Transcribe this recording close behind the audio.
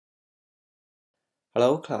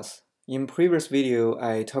Hello class. In previous video,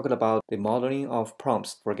 I talked about the modeling of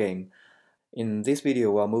prompts for game. In this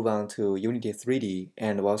video, we'll move on to Unity 3D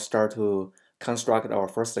and we'll start to construct our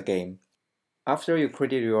first game. After you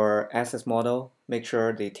created your assets model, make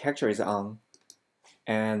sure the texture is on,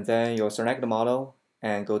 and then you'll select the model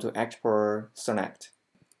and go to Export Select.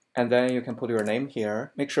 And then you can put your name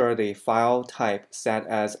here. Make sure the file type set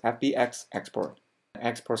as FBX export.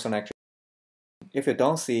 Export selection. If you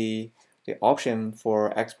don't see the option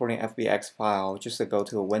for exporting FBX file, just go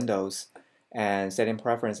to Windows and setting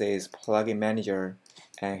preferences plugin manager,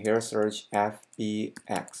 and here search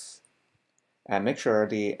FBX and make sure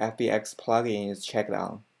the FBX plugin is checked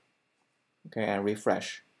on. Okay, and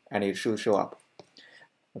refresh and it should show up.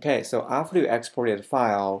 Okay, so after you exported the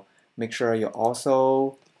file, make sure you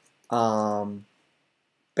also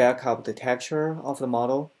back up the texture of the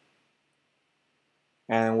model,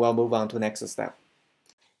 and we'll move on to the next step.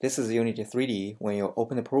 This is Unity 3D. When you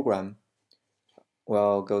open the program,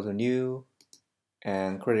 we'll go to New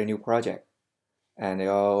and create a new project. And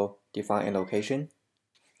you'll define a location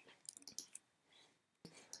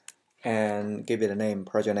and give it a name,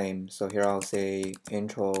 project name. So here I'll say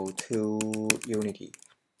Intro to Unity.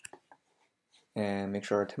 And make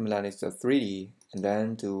sure template is the 3D, and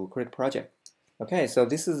then to create project. Okay, so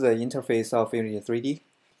this is the interface of Unity 3D.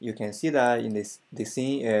 You can see that in the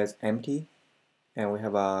scene is empty, and we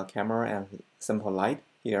have a camera and simple light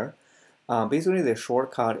here. Basically, the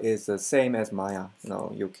shortcut is the same as Maya.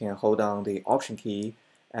 You can hold down the Option key,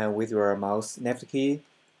 and with your mouse left key,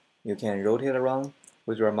 you can rotate around.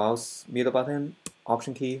 With your mouse middle button,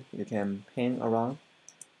 Option key, you can pan around,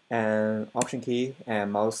 and Option key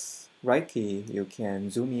and mouse right key, you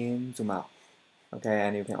can zoom in, zoom out. Okay,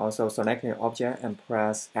 and you can also select an object and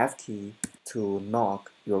press F key to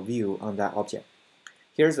lock your view on that object.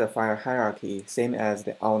 Here's the file hierarchy, same as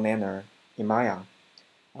the outliner in Maya.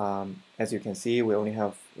 As you can see, we only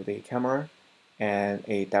have the camera and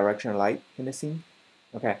a direction light in the scene.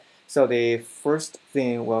 Okay, so the first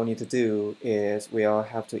thing we'll need to do is we'll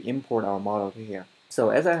have to import our model to here. So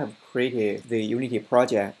as I have created the Unity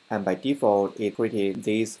project, and by default, it created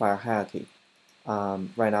this file hierarchy.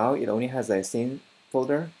 Right now, it only has a scene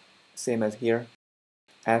folder, same as here,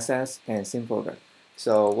 assets and scene folder.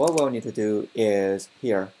 So what we'll need to do is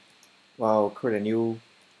here, we'll create a new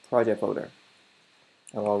project folder,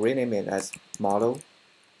 and we'll rename it as model.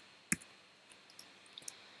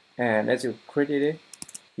 And as you created it,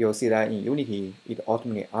 you'll see that in Unity, it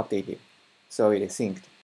automatically updated, so it is synced.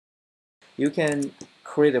 You can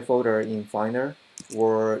create a folder in Finder,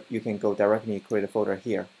 or you can go directly create a folder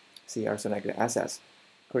here. See, I select the assets,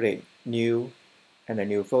 create new, and a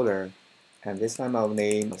new folder, and this time I'll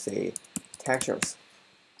name, say, textures.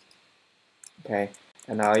 Okay,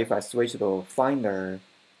 and now if I switch to Finder,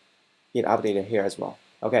 it updated here as well.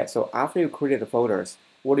 Okay, so after you create the folders,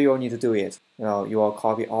 what you will need to do is, you will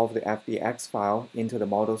copy all of the FBX file into the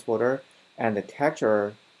models folder, and the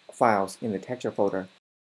texture files in the texture folder.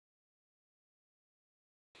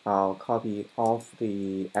 I'll copy off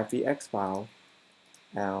the FBX file,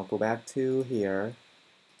 and I'll go back to here,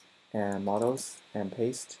 and models, and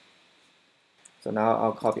paste. So now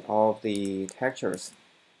I'll copy all of the textures,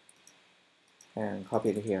 and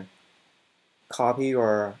copy it here. Copy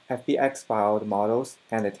your FBX file, the models,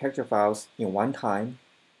 and the texture files in one time,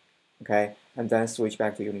 okay, and then switch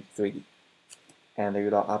back to Unity 3D, and it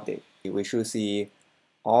will update. We should see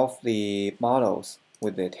all of the models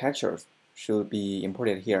with the textures should be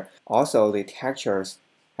imported here. Also, the textures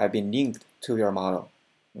have been linked to your model,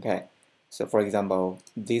 okay. So for example,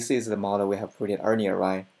 this is the model we have created earlier,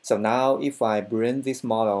 right? So now if I bring this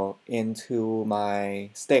model into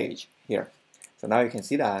my stage here, so now you can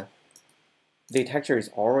see that the texture is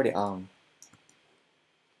already on,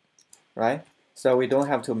 right? So we don't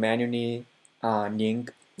have to manually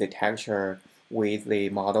link the texture with the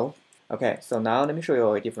model. Okay, so now let me show you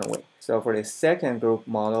a different way. So for the second group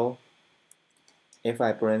model, if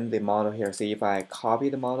I bring the model here, see if I copy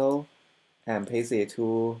the model and paste it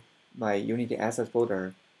to my Unity assets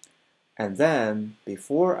folder, and then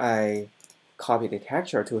before I copy the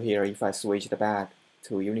texture to here, if I switch it back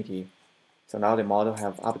to Unity, so now the model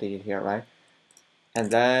have updated here, right? And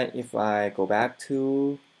then if I go back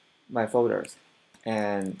to my folders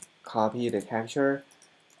and copy the texture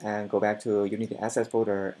and go back to Unity assets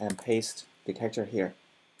folder and paste the texture here.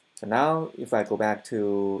 So now if I go back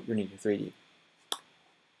to Unity 3D,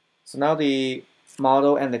 so now the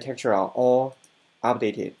model and the texture are all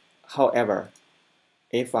updated. However,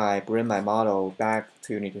 if I bring my model back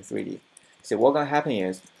to Unity 3D, so what's going to happen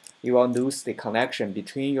is you will lose the connection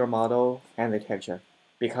between your model and the texture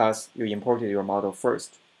because you imported your model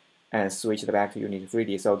first. and switch it back to Unity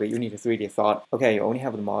 3D. So the Unity 3D thought, okay, you only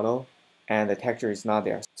have the model and the texture is not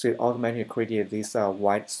there. So it automatically created this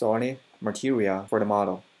white solid material for the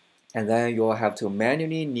model. And then you'll have to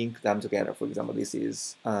manually link them together. For example, this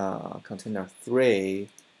is container 3,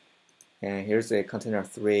 and here's the container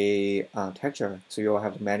 3 texture. So you'll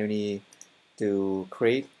have to manually do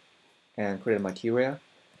create a material,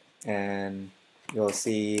 and you'll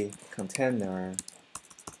see container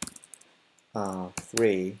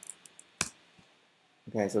 3.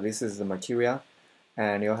 Okay, so this is the material,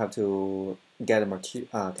 and you'll have to get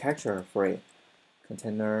a texture for it.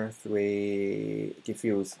 Container 3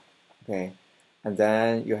 diffuse. Okay, and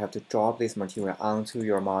then you have to drop this material onto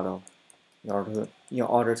your model in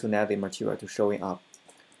order to net the material to showing up.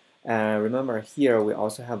 And remember, here we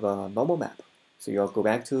also have a normal map. So you'll go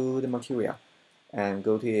back to the material and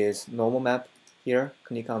go to its normal map here,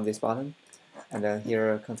 click on this button, and then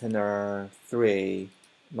here container 3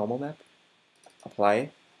 normal map, apply.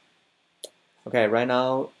 Okay, right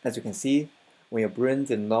now, as you can see, when you bring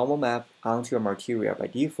the normal map onto your material, by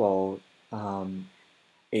default,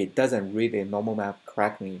 it doesn't read the normal map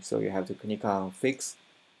correctly. So you have to click on fix,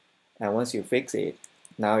 and once you fix it,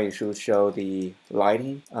 now it should show the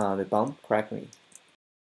lighting, the bump correctly.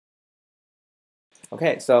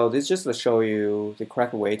 Okay, so this is just to show you the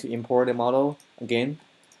correct way to import the model. Again,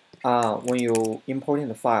 when you importing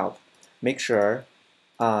the file, make sure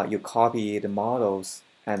you copy the models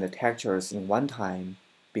and the textures in one time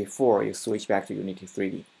before you switch back to Unity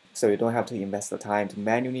 3D. So you don't have to invest the time to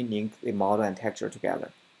manually link the model and texture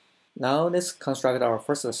together. Now let's construct our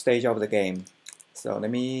first stage of the game. So let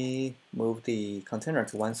me move the container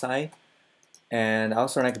to one side, and I'll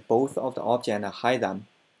select both of the objects and hide them.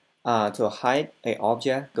 To hide an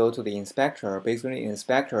object, go to the inspector. Basically, the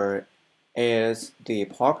inspector is the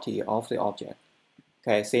property of the object.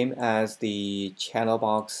 Okay, same as the channel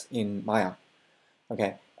box in Maya.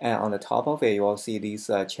 Okay, and on the top of it, you will see this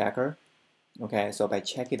checker. Okay, so by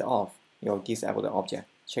check it off, you'll disable the object.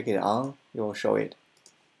 Check it on, you will show it.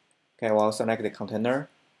 Okay, we'll select the container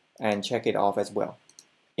and check it off as well.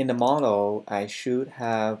 In the model, I should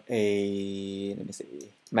have a, let me see,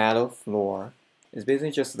 metal floor. It's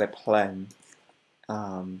basically just the plane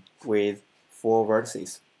with 4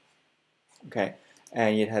 vertices. Okay,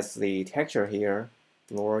 and it has the texture here,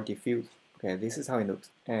 floor diffuse. Okay, this is how it looks.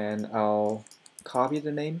 And I'll copy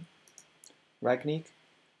the name, right click,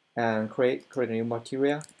 and create a new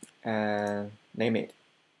material and name it.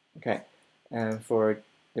 Okay, and for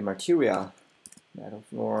the material, metal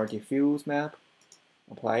floor diffuse map,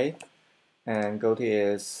 apply it, and go to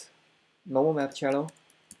its normal map channel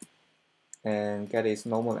and get its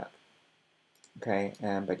normal map. Okay,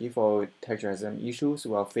 and by default texture has some issues,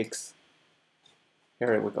 we'll fix.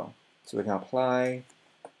 Here we go. So we can apply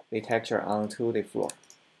the texture onto the floor.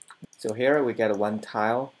 So here we get one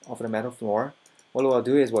tile of the metal floor. What we'll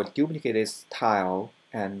do is we'll duplicate this tile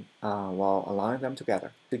and we'll align them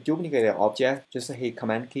together. To duplicate the object, just hit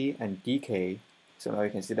Command key and DK. So now you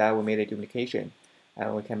can see that we made a duplication,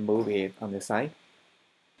 and we can move it on the side.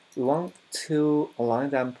 We want to align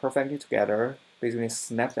them perfectly together, basically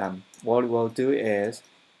snap them. What we'll do is,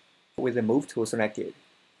 with the Move tool selected,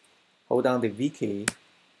 hold down the V key,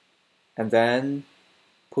 and then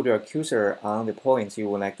put your cursor on the points you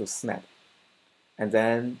would like to snap, and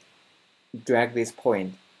then drag this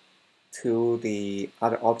point to the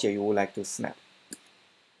other object you would like to snap.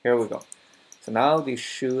 Here we go. So now they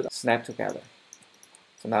should snap together.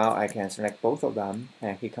 So now I can select both of them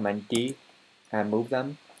and hit Command D and move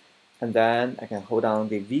them. And then I can hold down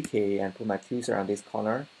the V key and put my cursor on this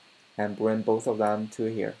corner and bring both of them to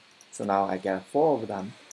here. So now I get 4 of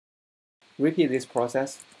them. Repeat this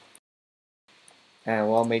process, and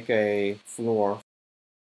we'll make a floor.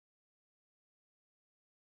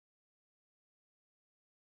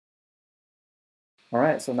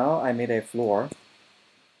 Alright, so now I made a floor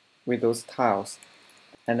with those tiles,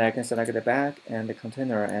 and I can select the back and the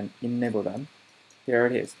container and enable them. Here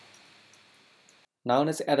it is. Now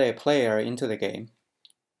let's add a player into the game.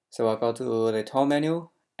 So I'll go to the tool menu,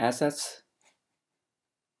 Assets,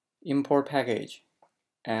 Import Package,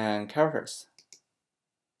 and Characters.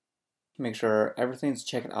 Make sure everything is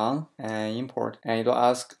checked on and import. And it'll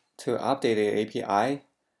ask to update the API.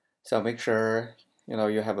 So make sure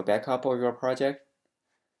you have a backup of your project,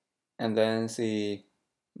 and then see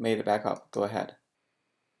made a backup. Go ahead.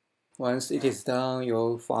 Once it is done,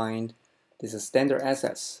 you'll find this is standard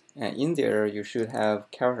assets, and in there you should have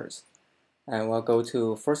characters. And we'll go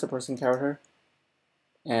to first-person character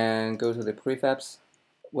and go to the prefabs.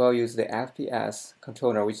 We'll use the FPS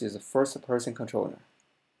controller, which is a first-person controller.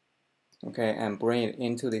 Okay, and bring it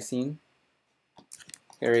into the scene.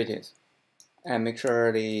 Here it is. And make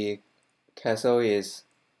sure the castle is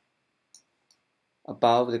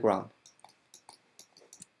above the ground.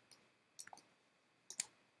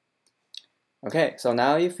 Okay, so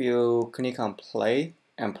now if you click on play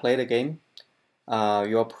and play the game,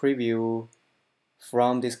 your preview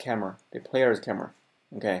from this camera, the player's camera.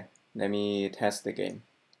 Okay, let me test the game.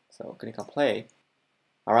 So click on play.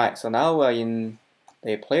 All right, so now we're in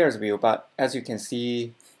the player's view, but as you can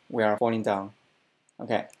see, we are falling down.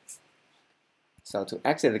 Okay, so to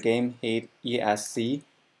exit the game, hit ESC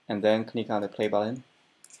and then click on the play button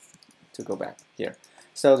to go back here.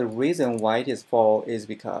 So the reason why it is fall is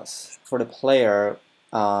because for the player,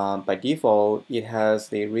 by default, it has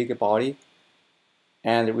the rig body,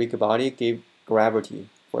 and the rig body gives gravity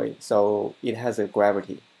for it, so it has a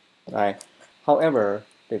gravity, right? However,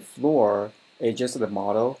 the floor is just the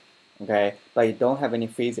model, okay, but it don't have any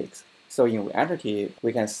physics. So in reality,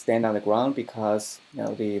 we can stand on the ground because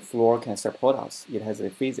the floor can support us. It has a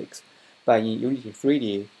physics. But in Unity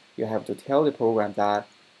 3D, you have to tell the program that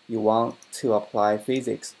you want to apply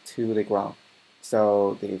physics to the ground,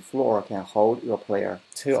 so the floor can hold your player.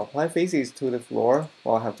 To apply physics to the floor,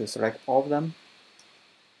 we'll have to select all of them.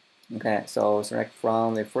 Okay, so select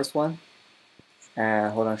from the first one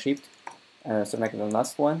and hold on Shift and select the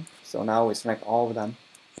last one. So now we select all of them.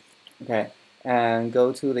 Okay, and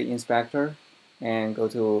go to the inspector and go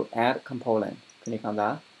to Add Component. Click on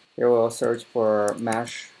that. Here we'll search for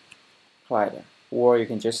Mesh Collider, or you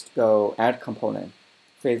can just go Add Component,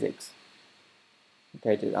 Physics.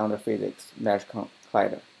 Okay, under Physics, Mesh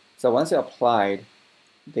Collider. So once you applied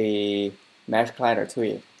the Mesh Collider to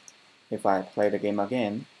it, if I play the game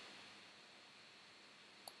again,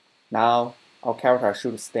 now our character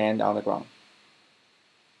should stand on the ground.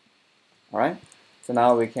 Alright, so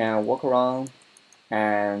now we can walk around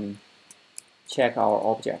and check our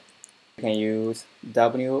object. We can use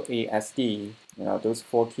WASD, those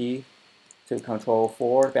 4 keys to control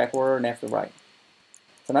forward, backward, left, right.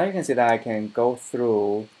 So now you can see that I can go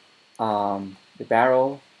through the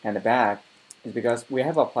barrel and the back. It's because we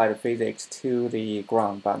have applied physics to the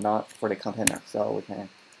ground, but not for the container. So we can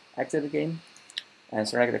exit the game and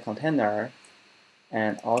select the container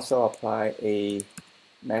and also apply a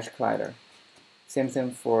mesh collider. Same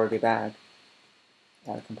thing for the back.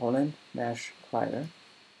 Add component, mesh collider.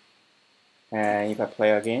 And if I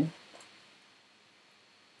play again,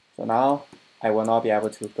 so now I will not be able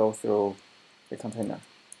to go through the container.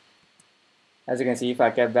 As you can see, if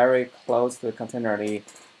I get very close to the container, the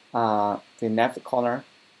left corner,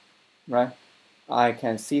 right, I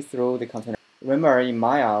can see through the container. Remember, in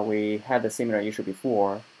Maya, we had a similar issue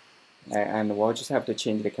before, and we'll just have to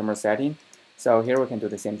change the camera setting. So here we can do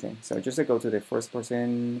the same thing. So just go to the first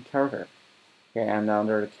person character, okay, and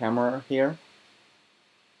under the camera here.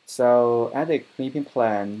 So at the clipping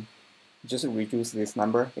plane, just reduce this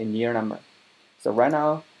number, a near number. So right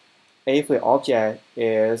now, if the object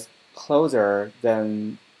is closer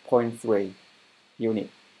than 0.3 unit,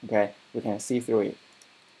 okay, we can see through it.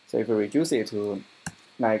 So if we reduce it to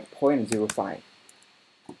like 0.05,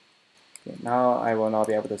 okay, now I will not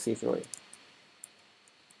be able to see through it.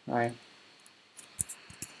 All right.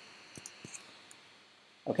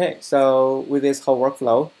 Okay, so with this whole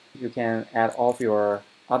workflow, you can add all of your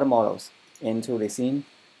other models into the scene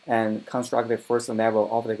and construct the first level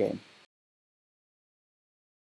of the game.